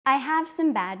I have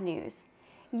some bad news.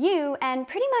 You, and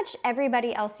pretty much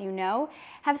everybody else you know,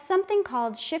 have something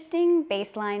called shifting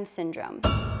baseline syndrome.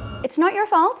 It's not your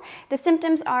fault. The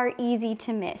symptoms are easy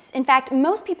to miss. In fact,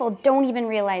 most people don't even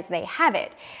realize they have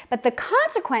it. But the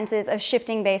consequences of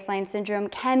shifting baseline syndrome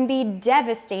can be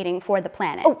devastating for the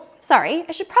planet. Oh, sorry,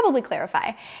 I should probably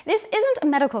clarify. This isn't a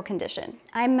medical condition.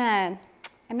 I'm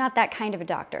not that kind of a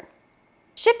doctor.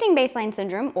 Shifting baseline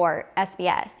syndrome, or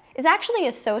SBS, is actually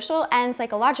a social and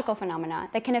psychological phenomena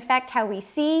that can affect how we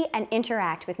see and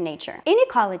interact with nature. In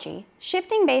ecology,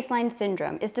 shifting baseline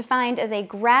syndrome is defined as a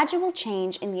gradual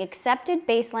change in the accepted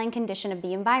baseline condition of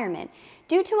the environment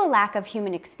due to a lack of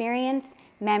human experience,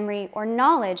 memory, or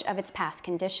knowledge of its past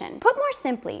condition. Put more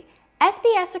simply,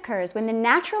 SBS occurs when the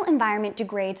natural environment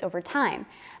degrades over time,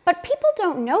 but people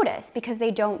don't notice because they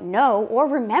don't know or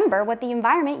remember what the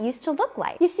environment used to look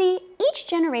like. You see, each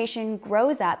generation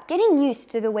grows up getting used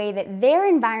to the way that their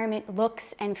environment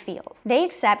looks and feels. They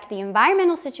accept the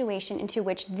environmental situation into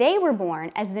which they were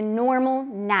born as the normal,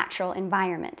 natural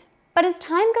environment. But as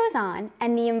time goes on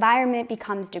and the environment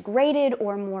becomes degraded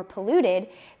or more polluted,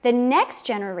 the next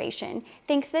generation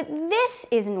thinks that this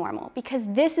is normal because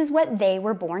this is what they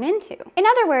were born into. In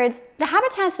other words, the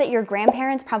habitats that your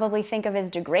grandparents probably think of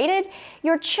as degraded,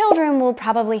 your children will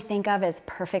probably think of as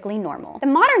perfectly normal. The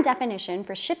modern definition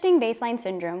for shifting baseline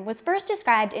syndrome was first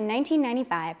described in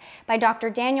 1995 by Dr.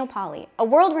 Daniel Pauly, a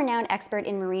world-renowned expert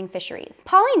in marine fisheries.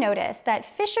 Pauly noticed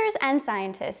that fishers and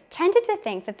scientists tended to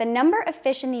think that the number of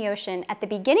fish in the ocean at the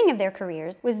beginning of their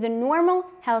careers was the normal,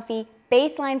 healthy,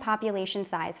 baseline population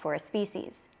size for a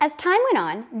species. As time went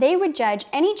on, they would judge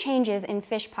any changes in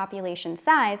fish population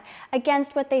size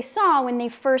against what they saw when they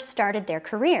first started their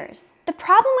careers. The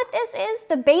problem with this is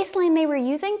the baseline they were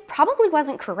using probably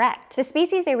wasn't correct. The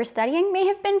species they were studying may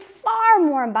have been far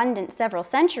more abundant several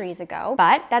centuries ago,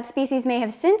 but that species may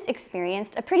have since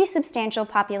experienced a pretty substantial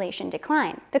population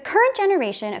decline. The current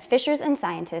generation of fishers and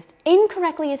scientists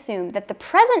incorrectly assume that the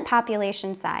present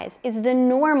population size is the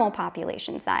normal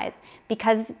population size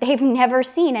because they've never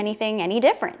seen anything any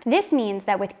different. This means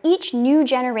that with each new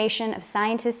generation of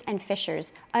scientists and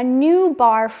fishers, a new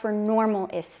bar for normal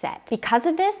is set. Because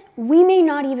of this, we may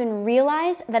not even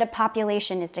realize that a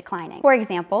population is declining. For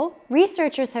example,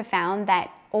 researchers have found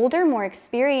that older, more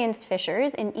experienced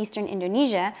fishers in eastern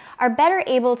Indonesia are better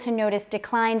able to notice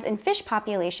declines in fish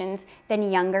populations than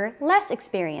younger, less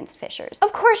experienced fishers.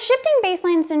 Of course, shifting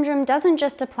baseline syndrome doesn't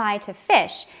just apply to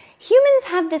fish. Humans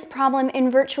have this problem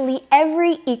in virtually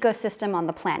every ecosystem on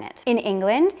the planet. In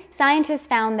England, scientists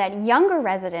found that younger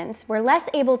residents were less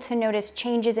able to notice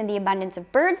changes in the abundance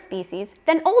of bird species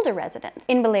than older residents.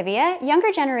 In Bolivia,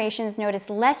 younger generations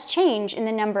noticed less change in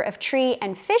the number of tree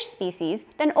and fish species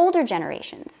than older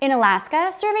generations. In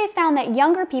Alaska, surveys found that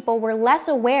younger people were less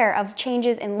aware of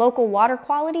changes in local water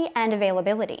quality and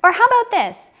availability. Or how about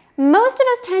this? Most of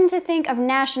us tend to think of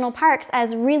national parks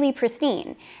as really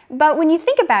pristine, but when you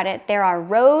think about it, there are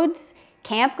roads,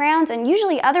 campgrounds, and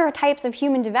usually other types of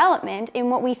human development in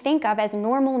what we think of as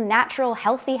normal, natural,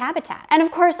 healthy habitat. And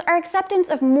of course, our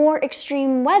acceptance of more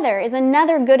extreme weather is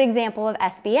another good example of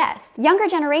SBS. Younger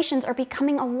generations are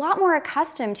becoming a lot more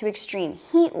accustomed to extreme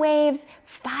heat waves,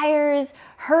 fires,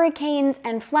 hurricanes,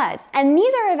 and floods. And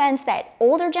these are events that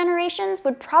older generations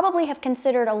would probably have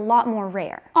considered a lot more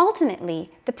rare. Ultimately,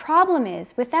 the problem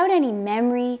is, without any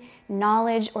memory,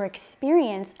 knowledge, or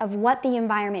experience of what the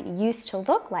environment used to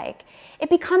look like,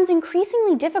 it becomes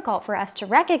increasingly difficult for us to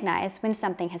recognize when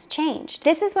something has changed.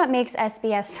 This is what makes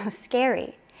SBS so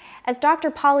scary. As Dr.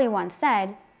 Pauly once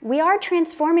said, we are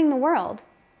transforming the world,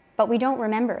 but we don't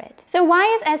remember it. So why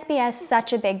is SBS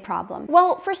such a big problem?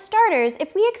 Well, for starters,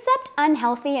 if we accept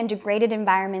unhealthy and degraded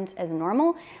environments as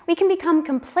normal, we can become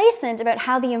complacent about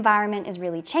how the environment is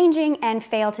really changing and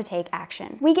fail to take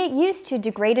action. We get used to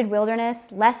degraded wilderness,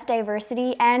 less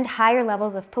diversity, and higher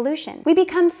levels of pollution. We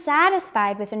become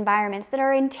satisfied with environments that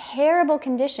are in terrible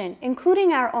condition,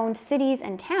 including our own cities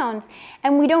and towns,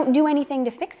 and we don't do anything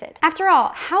to fix it. After all,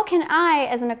 how can I,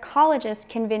 as an ecologist,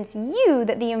 convince you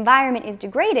that the environment is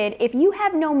degraded if you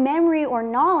have no memory or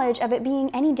knowledge of it being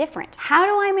any different? How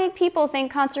do I make people think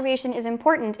conservation is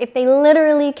important if they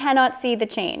literally cannot see the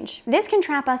change? This can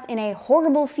trap us in a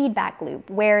horrible feedback loop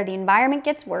where the environment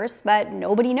gets worse, but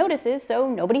nobody notices, so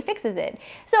nobody fixes it.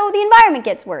 So the environment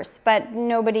gets worse, but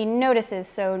nobody notices,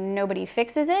 so nobody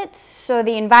fixes it. So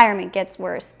the environment gets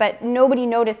worse, but nobody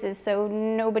notices, so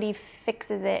nobody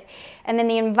fixes it. And then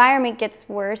the environment gets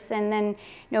worse, and then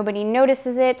nobody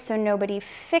notices it, so nobody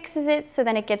fixes it. So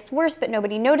then it gets worse, but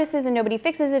nobody notices and nobody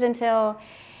fixes it until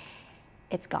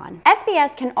it's gone.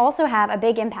 SBS can also have a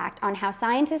big impact on how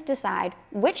scientists decide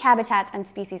which habitats and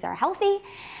species are healthy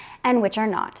and which are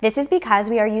not. This is because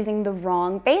we are using the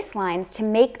wrong baselines to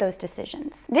make those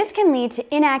decisions. This can lead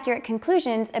to inaccurate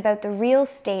conclusions about the real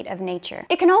state of nature.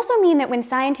 It can also mean that when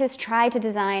scientists try to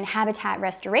design habitat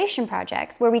restoration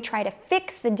projects, where we try to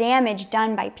fix the damage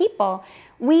done by people,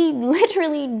 we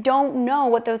literally don't know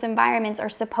what those environments are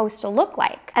supposed to look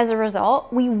like. As a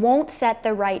result, we won't set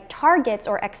the right targets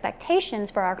or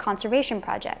expectations for our conservation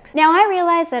projects. Now, I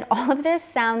realize that all of this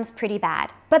sounds pretty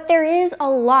bad, but there is a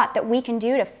lot that we can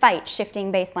do to fight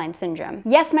shifting baseline syndrome.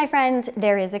 Yes, my friends,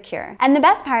 there is a cure. And the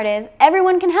best part is,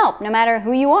 everyone can help, no matter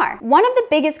who you are. One of the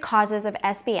biggest causes of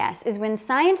SBS is when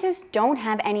scientists don't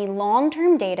have any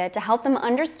long-term data to help them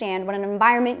understand what an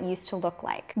environment used to look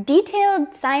like.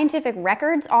 Detailed scientific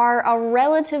records are a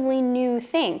relatively new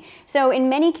thing. So in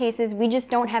many cases, we just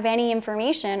don't have any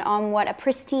information on what a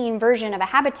pristine version of a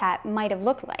habitat might have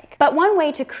looked like. But one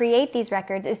way to create these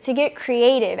records is to get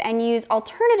creative and use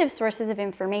alternative sources of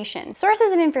information.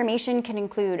 Sources of information can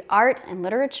include art and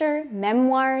literature,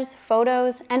 memoirs,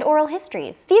 photos, and oral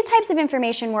histories. These types of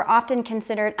information were often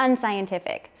considered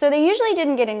unscientific, so they usually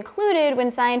didn't get included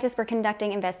when scientists were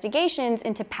conducting investigations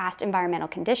into past environmental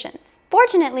conditions.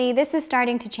 Fortunately, this is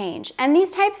starting to change, and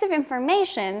these types of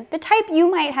information, the type you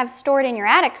might have stored in your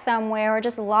attic somewhere or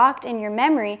just locked in your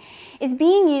memory, is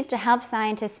being used to help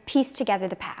scientists piece together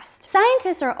the past.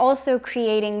 Scientists are also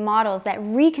creating models that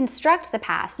reconstruct the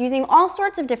past using all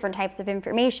sorts of different types of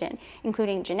information,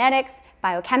 including genetics,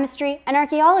 biochemistry, and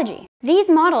archaeology. These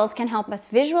models can help us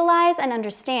visualize and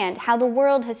understand how the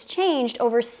world has changed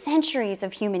over centuries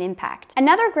of human impact.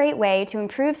 Another great way to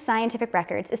improve scientific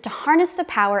records is to harness the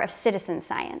power of citizen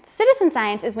science. Citizen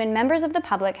science is when members of the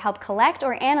public help collect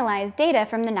or analyze data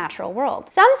from the natural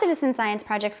world. Some citizen science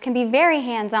projects can be very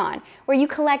hands-on, where you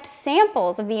collect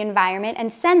samples of the environment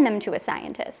and send them to a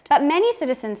scientist. But many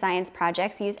citizen science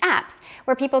projects use apps,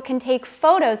 where people can take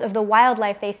photos of the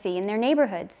wildlife they see in their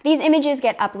neighborhoods. These images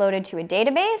get uploaded to a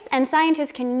database, and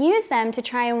scientists can use them to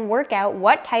try and work out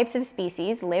what types of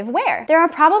species live where. There are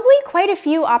probably quite a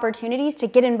few opportunities to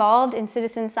get involved in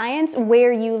citizen science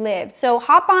where you live, so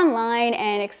hop online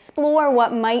and explore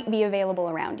what might be available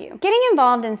around you. Getting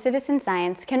involved in citizen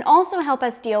science can also help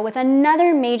us deal with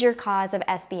another major cause of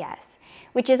SBS,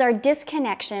 which is our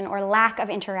disconnection or lack of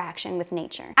interaction with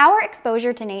nature. Our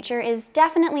exposure to nature is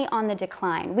definitely on the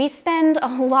decline. We spend a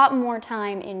lot more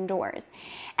time indoors.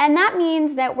 And that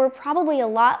means that we're probably a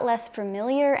lot less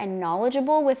familiar and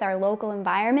knowledgeable with our local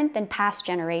environment than past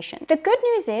generations. The good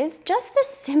news is, just the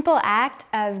simple act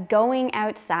of going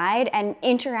outside and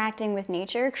interacting with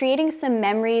nature, creating some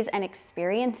memories and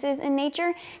experiences in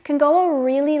nature, can go a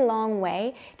really long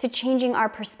way to changing our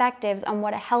perspectives on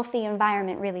what a healthy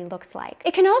environment really looks like.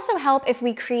 It can also help if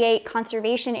we create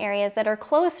conservation areas that are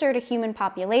closer to human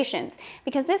populations,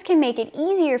 because this can make it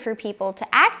easier for people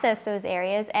to access those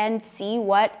areas and see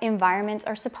what environments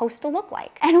are supposed to look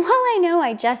like. And while I know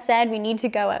I just said we need to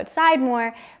go outside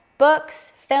more,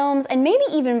 books, films, and maybe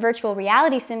even virtual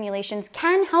reality simulations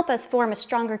can help us form a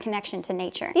stronger connection to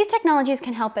nature. These technologies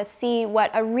can help us see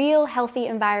what a real healthy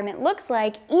environment looks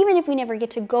like, even if we never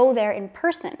get to go there in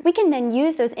person. We can then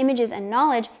use those images and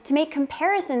knowledge to make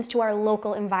comparisons to our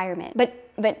local environment.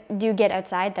 But do get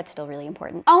outside, that's still really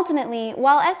important. Ultimately,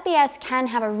 while SBS can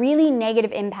have a really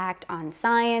negative impact on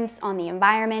science, on the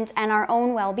environment, and our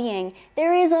own well-being,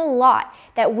 there is a lot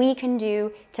that we can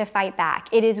do to fight back.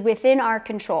 It is within our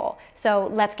control.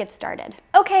 So let's get started.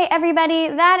 Okay, everybody,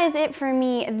 that is it for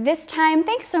me this time.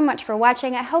 Thanks so much for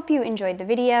watching. I hope you enjoyed the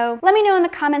video. Let me know in the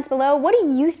comments below, what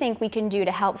do you think we can do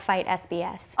to help fight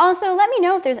SBS? Also, let me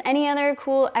know if there's any other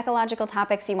cool ecological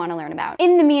topics you want to learn about.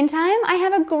 In the meantime, I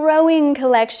have a growing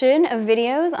collection of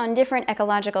videos on different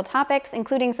ecological topics,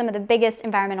 including some of the biggest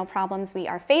environmental problems we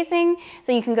are facing,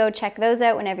 so you can go check those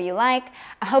out whenever you like.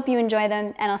 I hope you enjoy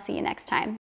them, and I'll see you next time.